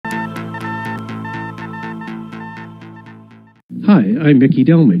Hi, I'm Mickey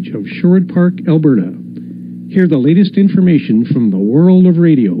Delmage of Sherwood Park, Alberta. Hear the latest information from the world of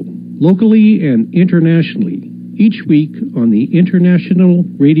radio, locally and internationally, each week on the International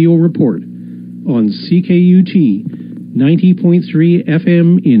Radio Report on CKUT 90.3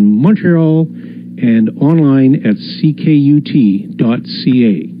 FM in Montreal and online at ckut.ca.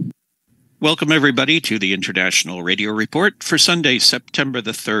 Welcome, everybody, to the International Radio Report for Sunday, September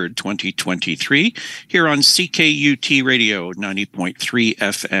the 3rd, 2023, here on CKUT Radio, 90.3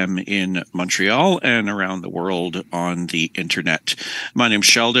 FM in Montreal and around the world on the internet. My name's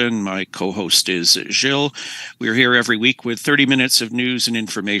Sheldon. My co-host is Gilles. We're here every week with 30 minutes of news and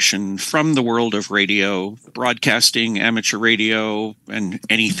information from the world of radio, broadcasting, amateur radio, and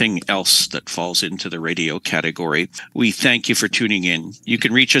anything else that falls into the radio category. We thank you for tuning in. You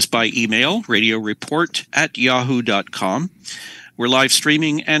can reach us by email, radioreport@yahoo.com. We're live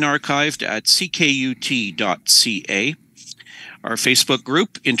streaming and archived at ckut.ca. Our Facebook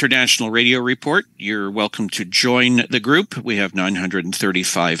group, International Radio Report, you're welcome to join the group. We have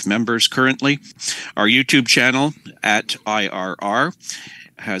 935 members currently. Our YouTube channel at IRR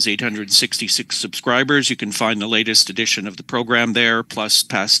has 866 subscribers. You can find the latest edition of the program there, plus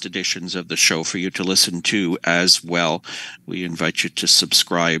past editions of the show for you to listen to as well. We invite you to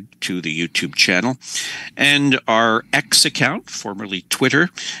subscribe to the YouTube channel. And our X account, formerly Twitter,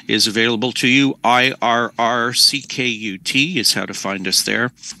 is available to you. IRRCKUT is how to find us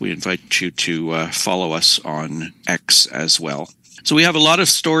there. We invite you to follow us on X as well. So we have a lot of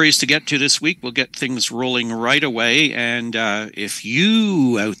stories to get to this week. We'll get things rolling right away. And if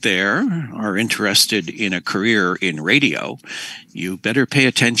you out there are interested in a career in radio, you better pay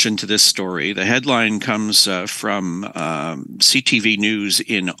attention to this story. The headline comes from CTV News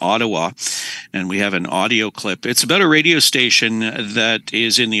in Ottawa, and we have an audio clip. It's about a radio station that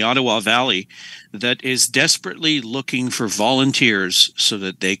is in the Ottawa Valley that is desperately looking for volunteers so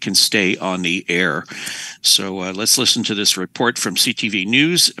that they can stay on the air. So let's listen to this report from CTV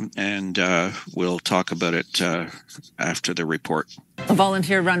News, and we'll talk about it after the report. A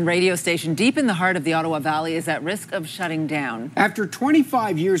volunteer-run radio station deep in the heart of the Ottawa Valley is at risk of shutting down. After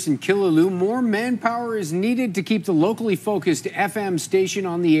 25 years in Killaloe, more manpower is needed to keep the locally focused FM station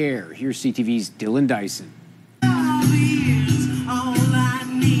on the air. Here's CTV's Dylan Dyson.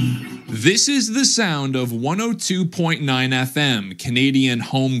 This is the sound of 102.9 FM, Canadian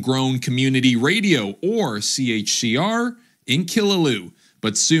Homegrown Community Radio, or CHCR, in Killaloe.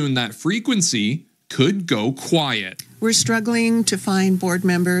 But soon that frequency could go quiet. We're struggling to find board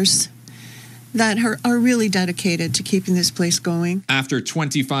members that are really dedicated to keeping this place going. After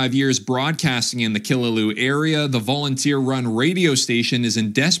 25 years broadcasting in the Killaloe area, the volunteer-run radio station is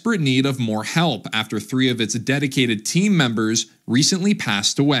in desperate need of more help after 3 of its dedicated team members recently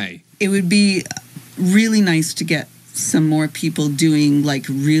passed away. It would be really nice to get some more people doing like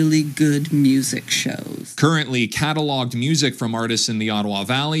really good music shows. Currently, cataloged music from artists in the Ottawa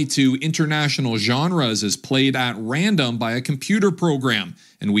Valley to international genres is played at random by a computer program,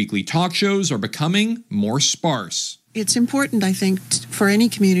 and weekly talk shows are becoming more sparse. It's important, I think, for any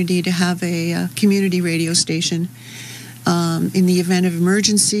community to have a community radio station in the event of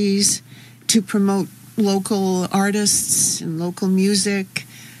emergencies, to promote local artists and local music,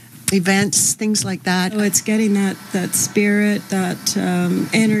 events, things like that. So it's getting that spirit, that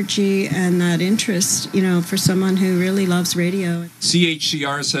energy, and that interest, for someone who really loves radio.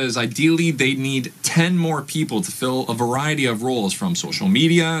 CHCR says ideally they need 10 more people to fill a variety of roles, from social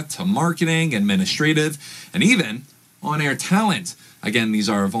media to marketing, administrative, and even on-air talent. Again, these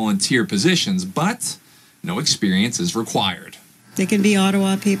are volunteer positions, but no experience is required. They can be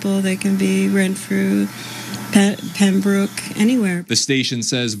Ottawa people, they can be Renfrew, Pembroke, anywhere. The station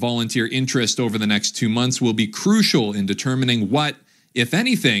says volunteer interest over the next 2 months will be crucial in determining what, if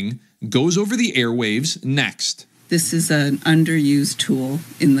anything, goes over the airwaves next. This is an underused tool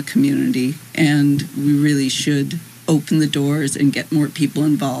in the community, and we really should open the doors and get more people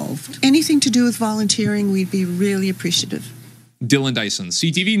involved. Anything to do with volunteering, we'd be really appreciative. Dylan Dyson,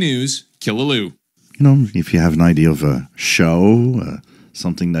 CTV News, Killaloe. If you have an idea of a show,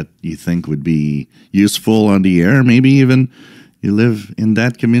 something that you think would be useful on the air, maybe even you live in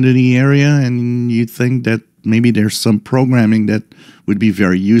that community area and you think that maybe there's some programming that would be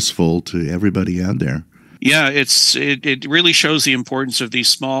very useful to everybody out there. Yeah, it really shows the importance of these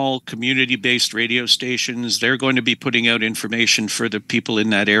small community-based radio stations. They're going to be putting out information for the people in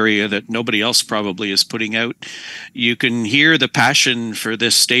that area that nobody else probably is putting out. You can hear the passion for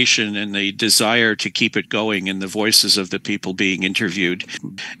this station and the desire to keep it going in the voices of the people being interviewed.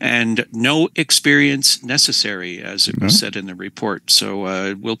 And no experience necessary, as it was said in the report.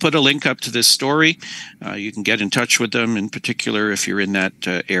 So we'll put a link up to this story. You can get in touch with them, in particular if you're in that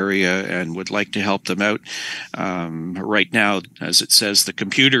area and would like to help them out. Right now, as it says, the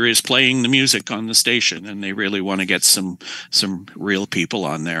computer is playing the music on the station, and they really want to get some real people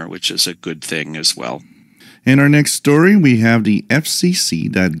on there, which is a good thing as well. In our next story, we have the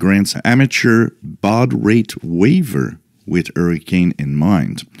FCC that grants amateur baud rate waiver with hurricane in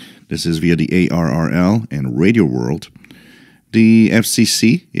mind. This is via the ARRL and Radioworld. The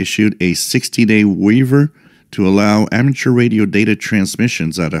FCC issued a 60-day waiver to allow amateur radio data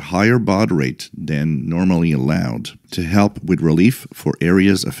transmissions at a higher baud rate than normally allowed to help with relief for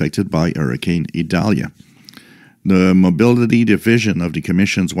areas affected by Hurricane Idalia. The Mobility Division of the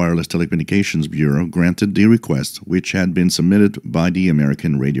Commission's Wireless Telecommunications Bureau granted the request, which had been submitted by the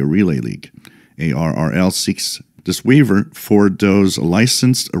American Radio Relay League. ARRL seeks this waiver for those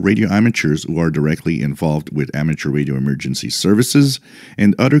licensed radio amateurs who are directly involved with amateur radio emergency services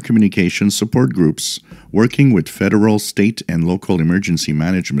and other communication support groups working with federal, state, and local emergency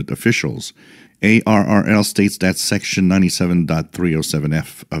management officials. ARRL states that Section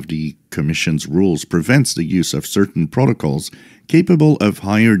 97.307F of the Commission's rules prevents the use of certain protocols capable of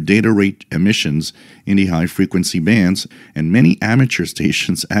higher data rate emissions in the high-frequency bands, and many amateur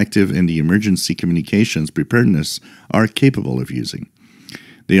stations active in the emergency communications preparedness are capable of using.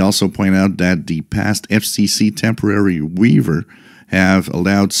 They also point out that the past FCC temporary waiver have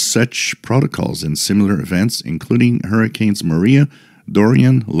allowed such protocols in similar events, including Hurricanes Maria,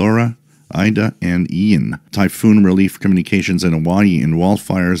 Dorian, Laura, Ida, and Ian, typhoon relief communications in Hawaii, and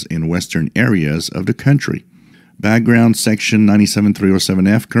wildfires in western areas of the country. Background Section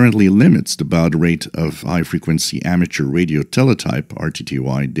 97307F currently limits the baud rate of high-frequency amateur radio teletype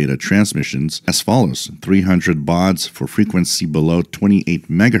RTTY data transmissions as follows: 300 bauds for frequency below 28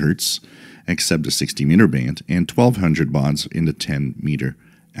 MHz, except the 60-meter band, and 1,200 bauds in the 10-meter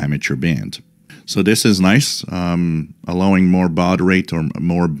amateur band. So this is nice, allowing more baud rate or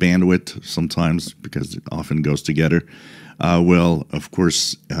more bandwidth sometimes, because it often goes together, will, of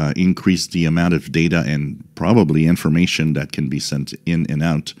course, increase the amount of data and probably information that can be sent in and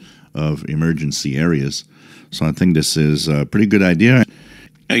out of emergency areas. So I think this is a pretty good idea.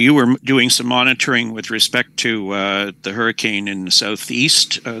 You were doing some monitoring with respect to the hurricane in the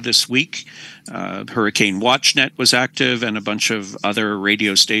southeast this week. Hurricane WatchNet was active, and a bunch of other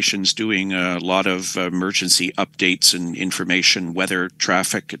radio stations doing a lot of emergency updates and information, weather,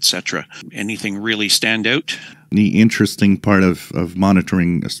 traffic, etc. Anything really stand out? The interesting part of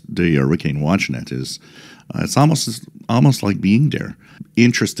monitoring the Hurricane WatchNet is it's almost like being there.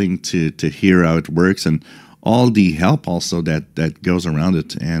 Interesting to hear how it works, and all the help also that goes around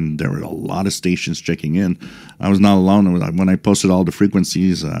it. And there were a lot of stations checking in. I was not alone. When I posted all the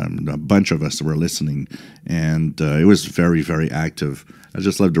frequencies, a bunch of us were listening, and it was very, very active. I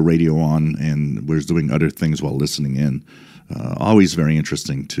just left the radio on and was doing other things while listening in. Always very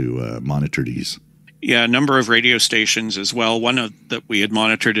interesting to monitor these. Yeah, a number of radio stations as well. One of that we had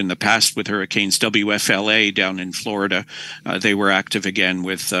monitored in the past with hurricanes, WFLA down in Florida. They were active again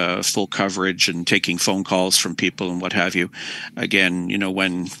with full coverage and taking phone calls from people and what have you. Again, you know,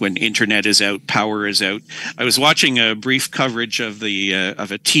 when internet is out, power is out. I was watching a brief coverage of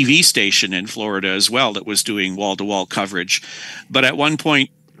a TV station in Florida as well that was doing wall-to-wall coverage. But at one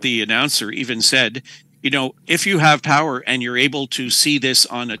point, the announcer even said, you know, if you have power and you're able to see this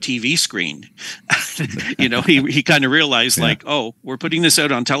on a TV screen, you know, he kind of realized like, oh, we're putting this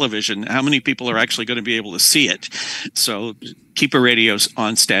out on television. How many people are actually going to be able to see it? So keep a radio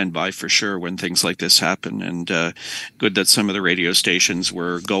on standby for sure when things like this happen. And good that some of the radio stations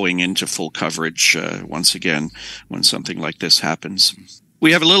were going into full coverage once again when something like this happens.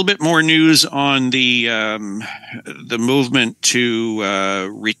 We have a little bit more news on the movement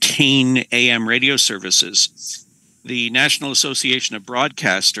to retain AM radio services. The National Association of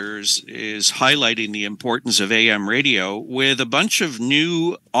Broadcasters is highlighting the importance of AM radio with a bunch of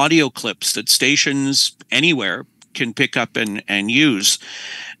new audio clips that stations anywhere can pick up and use.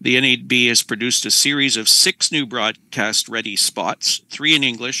 The NAB has produced a series of 6 new broadcast-ready spots, 3 in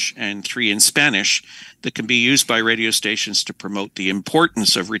English and 3 in Spanish, that can be used by radio stations to promote the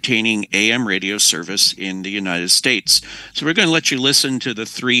importance of retaining AM radio service in the United States. So we're going to let you listen to the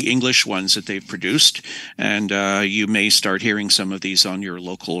 3 English ones that they've produced, and you may start hearing some of these on your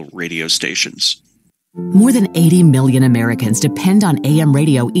local radio stations. More than 80 million Americans depend on AM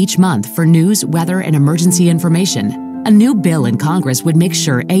radio each month for news, weather, and emergency information. A new bill in Congress would make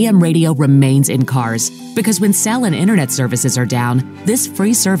sure AM radio remains in cars, because when cell and internet services are down, this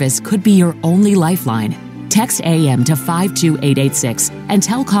free service could be your only lifeline. Text AM to 52886 and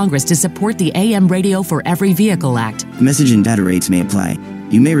tell Congress to support the AM Radio for Every Vehicle Act. Message and data rates may apply.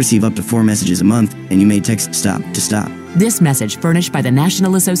 You may receive up to 4 messages a month, and you may text STOP to STOP. This message furnished by the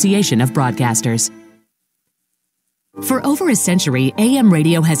National Association of Broadcasters. For over a century, AM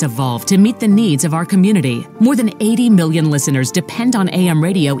radio has evolved to meet the needs of our community. More than 80 million listeners depend on AM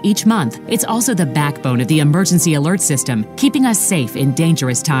radio each month. It's also the backbone of the emergency alert system, keeping us safe in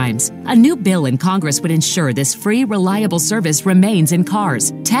dangerous times. A new bill in Congress would ensure this free, reliable service remains in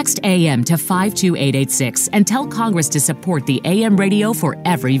cars. Text AM to 52886 and tell Congress to support the AM Radio for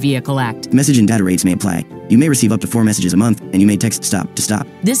Every Vehicle Act. Message and data rates may apply. You may receive up to 4 messages a month, and you may text STOP to STOP.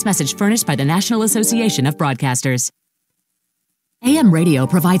 This message furnished by the National Association of Broadcasters. AM radio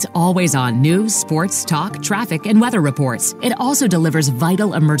provides always-on news, sports, talk, traffic, and weather reports. It also delivers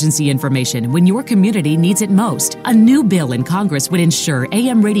vital emergency information when your community needs it most. A new bill in Congress would ensure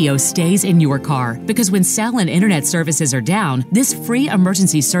AM radio stays in your car, because when cell and internet services are down, this free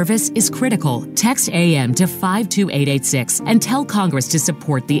emergency service is critical. Text AM to 52886 and tell Congress to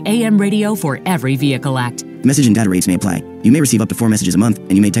support the AM Radio for Every Vehicle Act. Message and data rates may apply. You may receive up to 4 messages a month,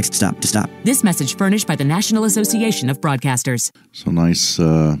 and you may text STOP to STOP. This message furnished by the National Association of Broadcasters. So nice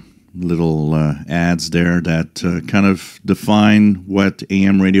little ads there that kind of define what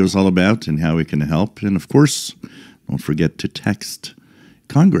AM radio is all about and how it can help. And of course, don't forget to text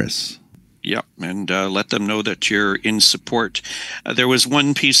Congress. Yep, and let them know that you're in support. There was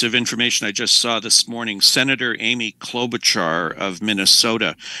one piece of information I just saw this morning. Senator Amy Klobuchar of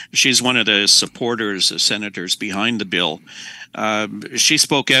Minnesota, she's one of the supporters, senators behind the bill. She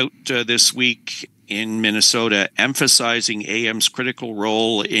spoke out this week in Minnesota, emphasizing AM's critical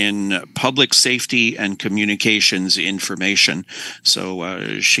role in public safety and communications information.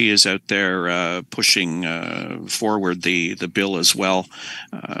 So she is out there pushing forward the bill as well.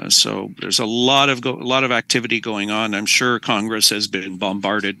 So there's a lot of activity going on. I'm sure Congress has been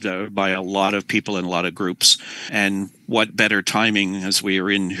bombarded by a lot of people and a lot of groups. And what better timing as we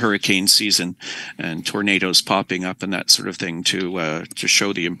are in hurricane season and tornadoes popping up and that sort of thing to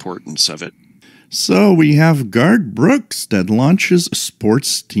show the importance of it. So we have Garth Brooks that launches a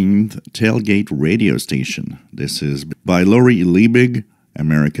sports-themed Tailgate radio station. This is by Lorie Liebig,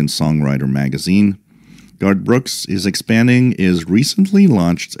 American Songwriter magazine. Garth Brooks is expanding his recently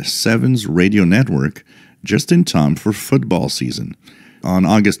launched Sevens radio network just in time for football season. On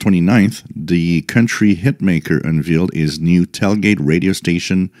August 29th, the country hitmaker unveiled his new Tailgate radio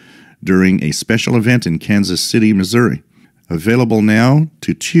station during a special event in Kansas City, Missouri. Available now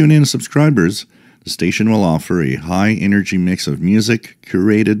to tune-in subscribers, the station will offer a high-energy mix of music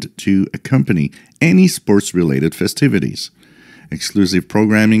curated to accompany any sports-related festivities. Exclusive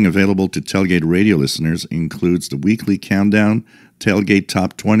programming available to Tailgate radio listeners includes the weekly countdown, Tailgate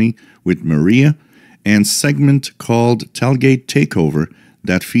Top 20 with Maria, and segment called Tailgate Takeover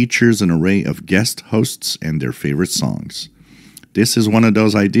that features an array of guest hosts and their favorite songs. This is one of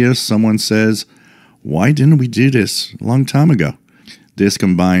those ideas someone says, why didn't we do this a long time ago? This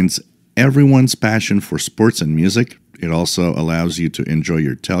combines everyone's passion for sports and music. It also allows you to enjoy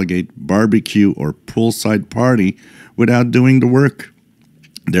your tailgate, barbecue, or poolside party without doing the work.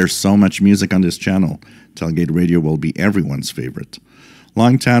 There's so much music on this channel. Tailgate Radio will be everyone's favorite.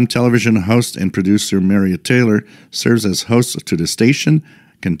 Longtime television host and producer Maria Taylor serves as host to the station,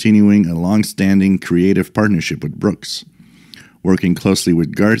 continuing a long-standing creative partnership with Brooks. Working closely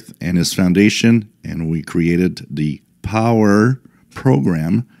with Garth and his foundation, and we created the Power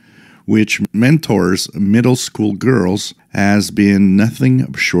program, which mentors middle school girls, has been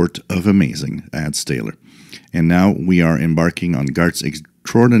nothing short of amazing, adds Taylor. And now we are embarking on Garth's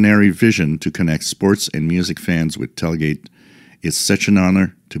extraordinary vision to connect sports and music fans with Tailgate. It's such an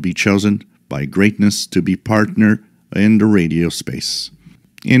honor to be chosen by greatness to be partner in the radio space.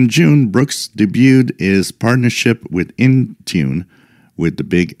 In June, Brooks debuted his partnership with Intune with the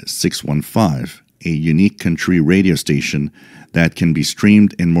Big 615, a unique country radio station that can be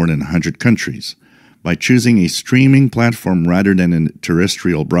streamed in more than 100 countries. By choosing a streaming platform rather than a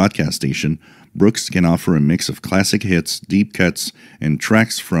terrestrial broadcast station, Brooks can offer a mix of classic hits, deep cuts, and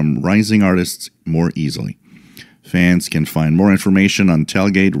tracks from rising artists more easily. Fans can find more information on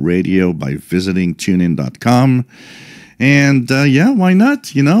Tailgate Radio by visiting tunein.com. And why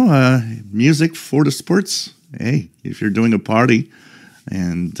not? Music for the sports. Hey, if you're doing a party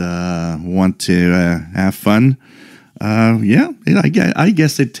and want to have fun, I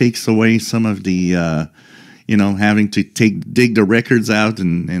guess it takes away some of the, having to dig the records out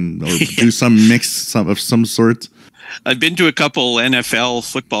and or do some mix of some sort. I've been to a couple NFL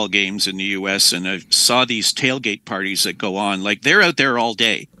football games in the U.S. and I saw these tailgate parties that go on. Like, they're out there all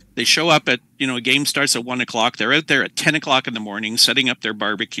day. They show up at, a game starts at 1 o'clock. They're out there at 10 o'clock in the morning, setting up their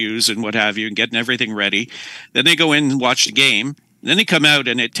barbecues and what have you and getting everything ready. Then they go in and watch the game. Then they come out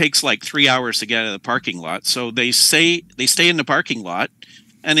and it takes like 3 hours to get out of the parking lot. So they stay in the parking lot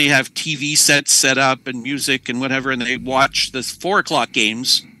and they have TV sets set up and music and whatever. And they watch the 4 o'clock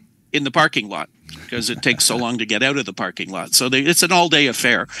games in the parking lot because it takes so long to get out of the parking lot. So it's an all-day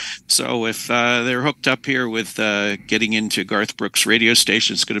affair. So if they're hooked up here with getting into Garth Brooks' radio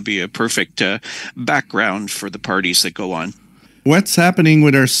station, it's going to be a perfect background for the parties that go on. What's happening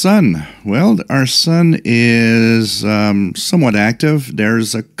with our sun? Well, our sun is somewhat active.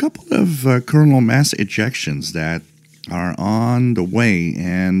 There's a couple of coronal mass ejections that are on the way.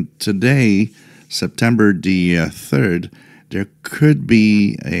 And today, September the 3rd, there could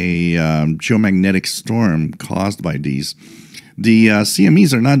be a geomagnetic storm caused by these. The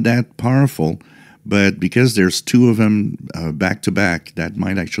CMEs are not that powerful, but because there's two of them back-to-back, that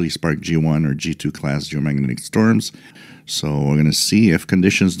might actually spark G1 or G2 class geomagnetic storms. So we're going to see if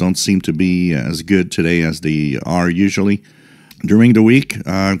conditions don't seem to be as good today as they are usually. During the week,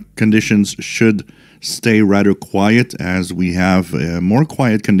 conditions should stay rather quiet as we have more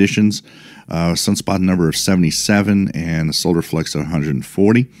quiet conditions. Sunspot number of 77 and a solar flux of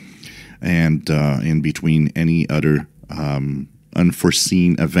 140. And in between any other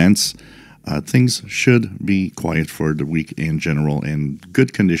unforeseen events, things should be quiet for the week in general and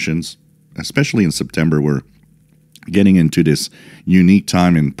good conditions, especially in September. We're getting into this unique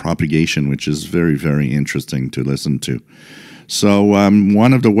time in propagation, which is very, very interesting to listen to. So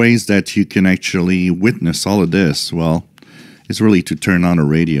one of the ways that you can actually witness all of this, well, is really to turn on a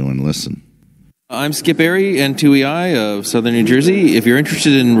radio and listen. I'm Skip Airy, N2EI of Southern New Jersey. If you're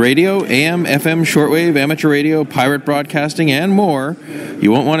interested in radio, AM, FM, shortwave, amateur radio, pirate broadcasting, and more,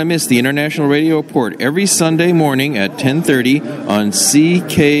 you won't want to miss the International Radio Report every Sunday morning at 10:30 on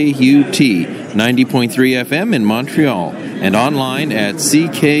CKUT 90.3 FM in Montreal and online at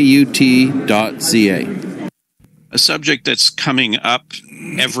ckut.ca. A subject that's coming up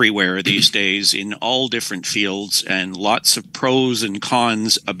everywhere these days in all different fields and lots of pros and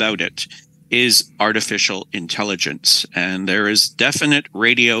cons about it is artificial intelligence. And there is definite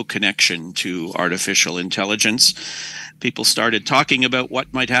radio connection to artificial intelligence. People started talking about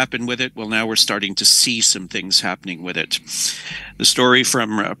what might happen with it. Well, now we're starting to see some things happening with it. The story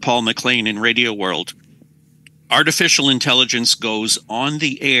from Paul McLane in Radioworld. Artificial intelligence goes on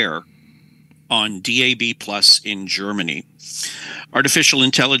the air on DAB+ in Germany. Artificial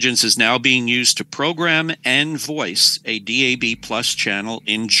intelligence is now being used to program and voice a DAB+ channel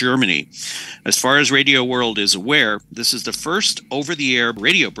in Germany. As far as Radioworld is aware, this is the first over-the-air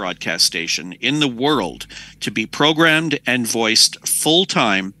radio broadcast station in the world to be programmed and voiced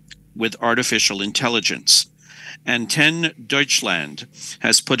full-time with artificial intelligence. Antenne Deutschland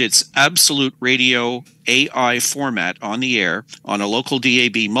has put its Absolute Radio AI format on the air on a local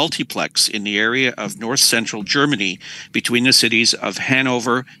DAB multiplex in the area of north-central Germany between the cities of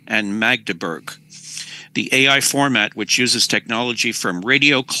Hanover and Magdeburg. The AI format, which uses technology from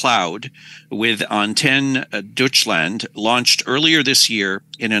Radio Cloud with Antenne Deutschland, launched earlier this year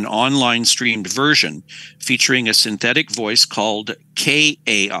in an online streamed version featuring a synthetic voice called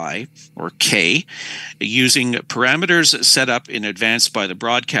KAI, or K. Using parameters set up in advance by the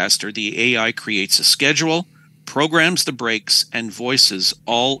broadcaster, the AI creates a schedule, programs the breaks, and voices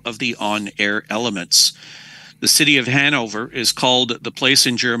all of the on-air elements. The city of Hanover is called the place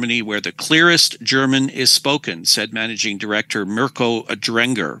in Germany where the clearest German is spoken, said managing director Mirko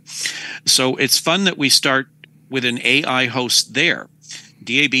Drenger. So it's fun that we start with an AI host there.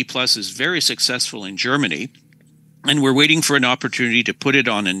 DAB Plus is very successful in Germany, and we're waiting for an opportunity to put it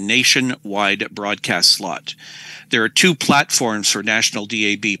on a nationwide broadcast slot. There are 2 platforms for national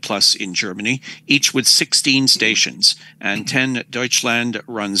DAB Plus in Germany, each with 16 stations. Antenne Deutschland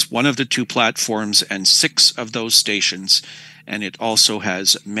runs one of the 2 platforms and 6 of those stations, and it also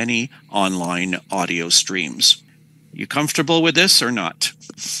has many online audio streams. You comfortable with this or not?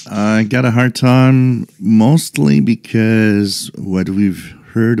 I got a hard time, mostly because what we've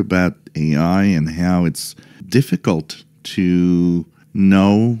heard about AI and how it's difficult to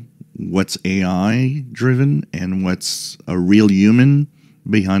know what's AI driven and what's a real human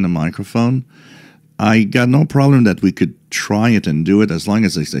behind a microphone. I got no problem that we could try it and do it as long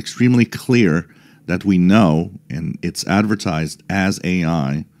as it's extremely clear that we know and it's advertised as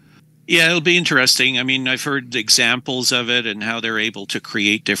AI. Yeah, it'll be interesting. I mean, I've heard examples of it and how they're able to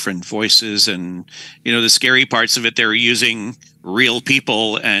create different voices. And, the scary parts of it, they're using real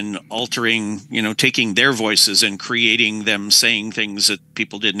people and altering, taking their voices and creating them saying things that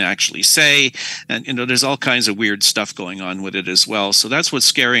people didn't actually say. And, there's all kinds of weird stuff going on with it as well. So that's what's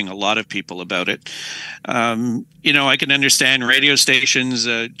scaring a lot of people about it. I can understand radio stations.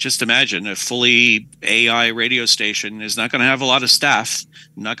 Just imagine a fully AI radio station is not going to have a lot of staff,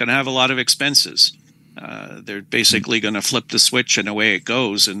 not going to have a lot of expenses. They're basically going to flip the switch and away it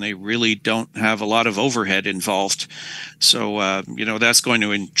goes, and they really don't have a lot of overhead involved. So, that's going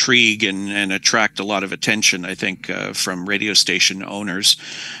to intrigue and attract a lot of attention, I think, from radio station owners.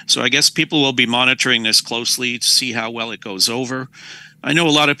 So I guess people will be monitoring this closely to see how well it goes over. I know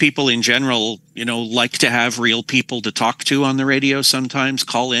a lot of people in general, like to have real people to talk to on the radio sometimes,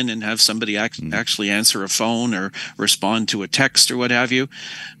 call in and have somebody actually answer a phone or respond to a text or what have you.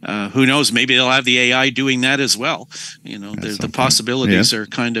 Who knows? Maybe they'll have the AI doing that as well. The possibilities are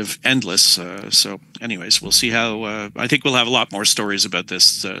kind of endless. So anyways, we'll see how, I think we'll have a lot more stories about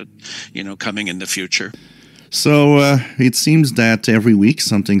this, coming in the future. So it seems that every week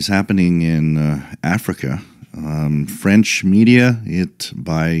something's happening in Africa. French media hit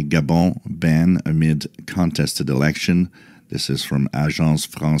by Gabon ban amid contested election. This is from Agence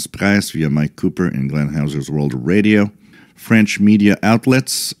France Presse via Mike Cooper and Glenn Hauser's World Radio. French media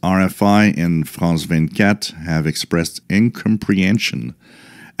outlets RFI and France 24 have expressed incomprehension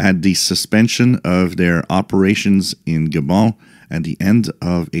at the suspension of their operations in Gabon at the end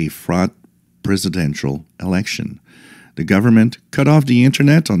of a fraught presidential election. The government cut off the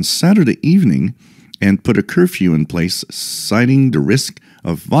internet on Saturday evening and put a curfew in place, citing the risk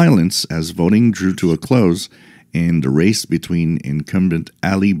of violence as voting drew to a close in the race between incumbent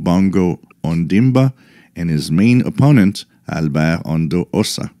Ali Bongo Ondimba and his main opponent, Albert Ondo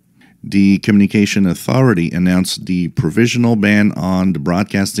Ossa. The Communication Authority announced the provisional ban on the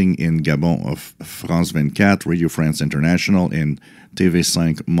broadcasting in Gabon of France 24, Radio France International, and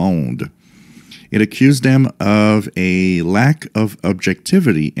TV5 Monde. It accused them of a lack of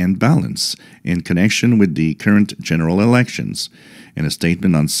objectivity and balance in connection with the current general elections. In a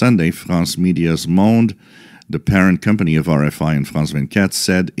statement on Sunday, France Media's Monde, the parent company of RFI and France 24,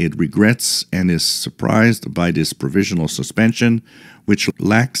 said it regrets and is surprised by this provisional suspension, which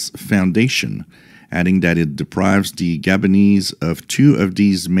lacks foundation, adding that it deprives the Gabonese of two of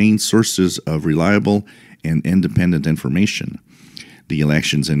these main sources of reliable and independent information. The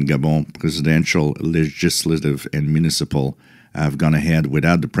elections in Gabon, presidential, legislative, and municipal, have gone ahead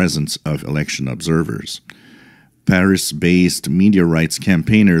without the presence of election observers. Paris-based media rights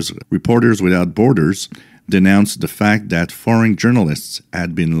campaigners Reporters Without Borders denounced the fact that foreign journalists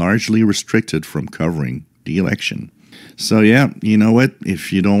had been largely restricted from covering the election. So yeah, you know what?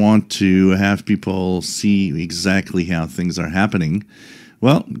 If you don't want to have people see exactly how things are happening,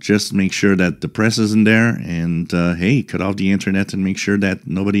 well, just make sure that the press isn't there and, cut off the internet and make sure that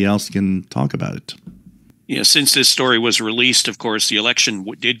nobody else can talk about it. Yeah, since this story was released, of course, the election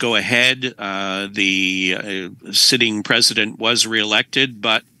did go ahead. The sitting president was reelected,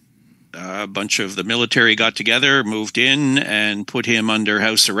 but a bunch of the military got together, moved in, and put him under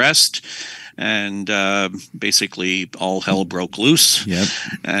house arrest. And basically all hell broke loose. Yep.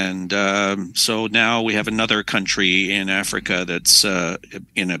 And so now we have another country in Africa that's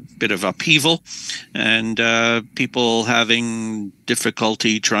in a bit of upheaval, and people having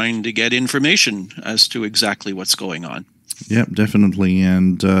difficulty trying to get information as to exactly what's going on. Yep, definitely.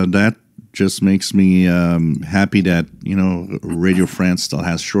 And that just makes me happy that, Radio France still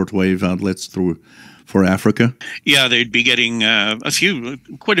has shortwave outlets for Africa. Yeah, they'd be getting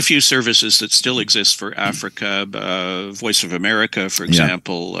quite a few services that still exist for Africa. Voice of America, for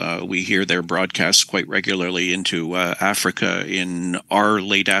example, we hear their broadcasts quite regularly into Africa in our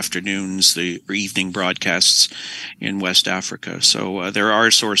late afternoons, the evening broadcasts in West Africa. So there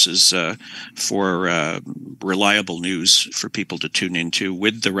are sources for reliable news for people to tune into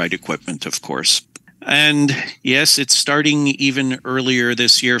with the right equipment, of course. And yes, it's starting even earlier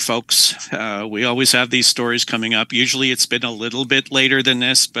this year, folks. We always have these stories coming up. Usually it's been a little bit later than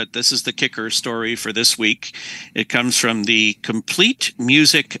this, but this is the kicker story for this week. It comes from the Complete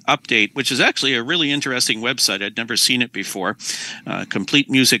Music Update, which is actually a really interesting website. I'd never seen it before. Complete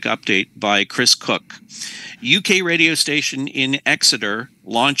Music Update by Chris Cook. UK radio station in Exeter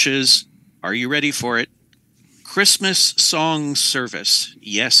launches, are you ready for it? Christmas song service.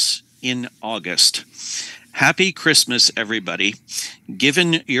 Yes, in August. Happy Christmas, everybody.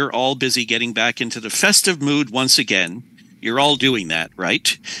 Given you're all busy getting back into the festive mood once again, you're all doing that,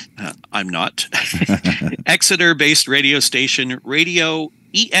 right? I'm not. Exeter-based radio station Radio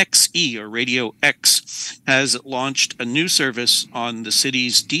EXE, or Radio X, has launched a new service on the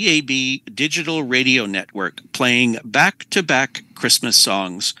city's DAB digital radio network, playing back-to-back Christmas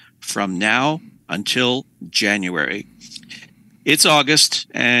songs from now until January. It's August,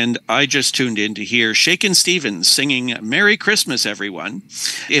 and I just tuned in to hear Shakin' Stevens singing Merry Christmas, everyone.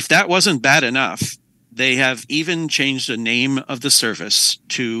 If that wasn't bad enough, they have even changed the name of the service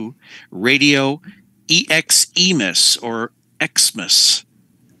to Radio EXEMIS, or Xmas.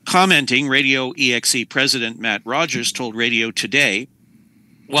 Commenting, Radio EXE President Matt Rogers told Radio Today,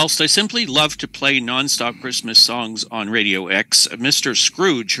 "Whilst I simply love to play nonstop Christmas songs on Radio X, Mr.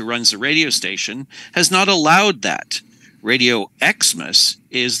 Scrooge, who runs the radio station, has not allowed that. Radio Xmas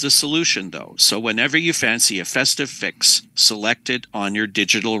is the solution, though, so whenever you fancy a festive fix, select it on your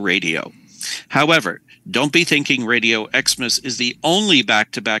digital radio. Xhowever, don't be thinking Radio Xmas is the only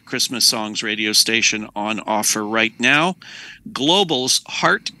back-to-back Christmas songs radio station on offer right now. Global's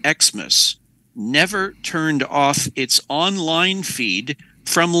Heart Xmas never turned off its online feed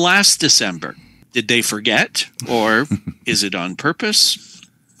from last December. Did they forget, or is it on purpose?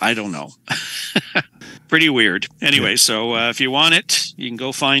 I don't know." Pretty weird. Anyway, so if you want it, you can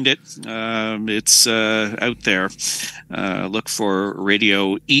go find it. It's out there. Look for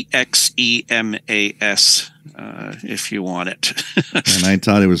Radio EXEMAS if you want it. And I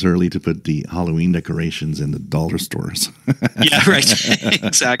thought it was early to put the Halloween decorations in the dollar stores. Yeah, right.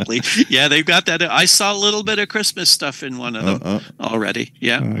 Exactly. Yeah, they've got that. I saw a little bit of Christmas stuff in one of them already.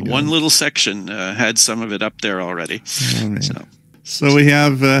 Yeah, one little section had some of it up there already. So we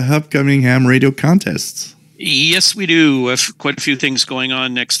have upcoming ham radio contests. Yes, we do. Quite a few things going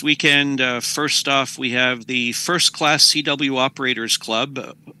on next weekend. First off, we have the First Class CW Operators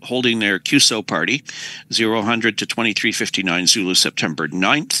Club holding their QSO party, 0000 to 2359 Zulu, September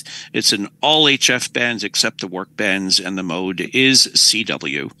 9th. It's an all HF bands except the work bands, and the mode is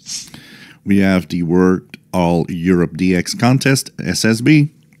CW. We have the World All Europe DX Contest, SSB,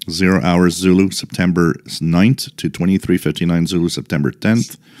 0 hours Zulu, September 9th to 2359 Zulu, September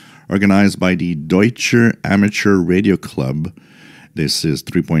 10th, organized by the Deutscher Amateur Radio Club. This is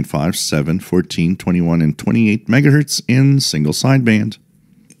 3.5, 7, 14, 21, and 28 megahertz in single sideband.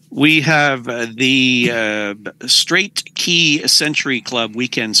 We have the Straight Key Century Club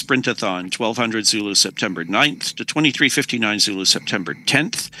Weekend Sprintathon, 1200 Zulu, September 9th to 2359 Zulu, September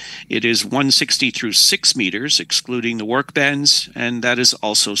 10th. It is 160 through 6 meters, excluding the work bands, and that is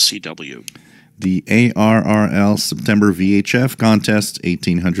also CW. The ARRL September VHF Contest,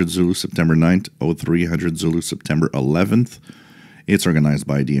 1800 Zulu, September 9th, 0300 Zulu, September 11th. It's organized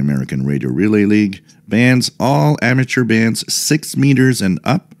by the American Radio Relay League. Bands, all amateur bands, 6 meters and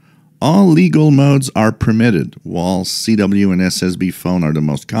up. All legal modes are permitted, while CW and SSB phone are the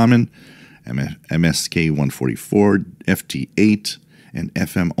most common. MSK 144, FT8, and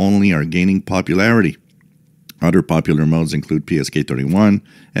FM only are gaining popularity. Other popular modes include PSK 31,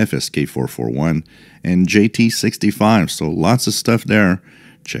 FSK 441, and JT 65, so lots of stuff there.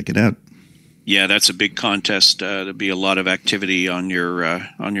 Check it out. Yeah, that's a big contest. There'll be a lot of activity on your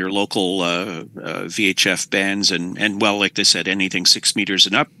local VHF bands, and well, like they said, anything 6 meters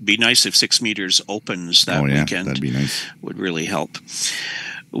and up. Be nice if 6 meters opens that weekend. That'd be nice. Would really help.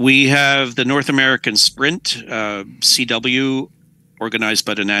 We have the North American Sprint, CW, organized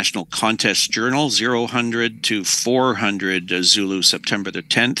by the National Contest Journal, 0000 to 400 Zulu, September the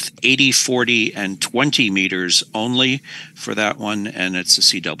 10th, 80, 40, and 20 meters only for that one, and it's a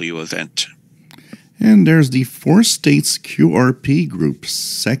CW event. And there's the 4 States QRP Group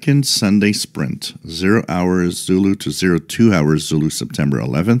Second Sunday Sprint, 0 hours Zulu to 02 hours Zulu, September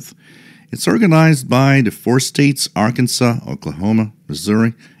 11th. It's organized by the 4 States Arkansas, Oklahoma,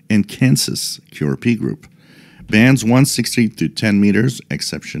 Missouri, and Kansas QRP Group. Bands 160 to 10 meters,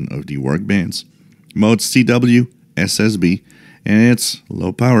 exception of the work bands. Mode CW, SSB, and it's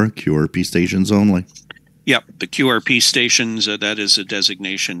low power QRP stations only. Yep, the QRP stations, that is a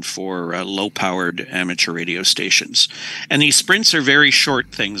designation for low-powered amateur radio stations. And these sprints are very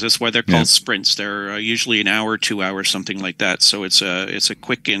short things. That's why they're called sprints. They're usually an hour, 2 hours, something like that. So it's a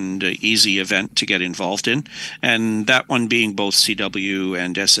quick and easy event to get involved in. And that one being both CW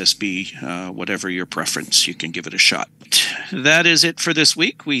and SSB, whatever your preference, you can give it a shot. That is it for this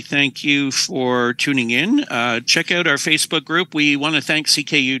week. We thank you for tuning in. Check out our Facebook group. We want to thank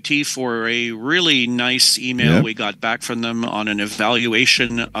CKUT for a really nice email we got back from them on an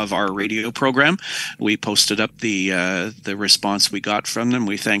evaluation of our radio program. We posted up the response we got from them.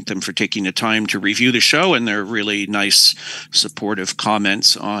 We thank them for taking the time to review the show and their really nice supportive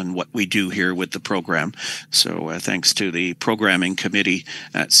comments on what we do here with the program. So thanks to the programming committee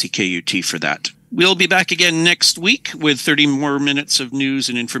at CKUT for that. We'll be back again next week with 30 more minutes of news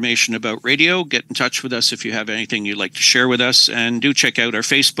and information about radio. Get in touch with us if you have anything you'd like to share with us. And do check out our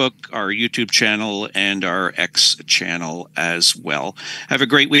Facebook, our YouTube channel, and our X channel as well. Have a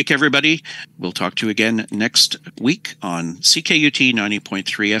great week, everybody. We'll talk to you again next week on CKUT 90.3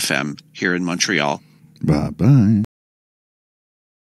 FM here in Montreal. Bye-bye.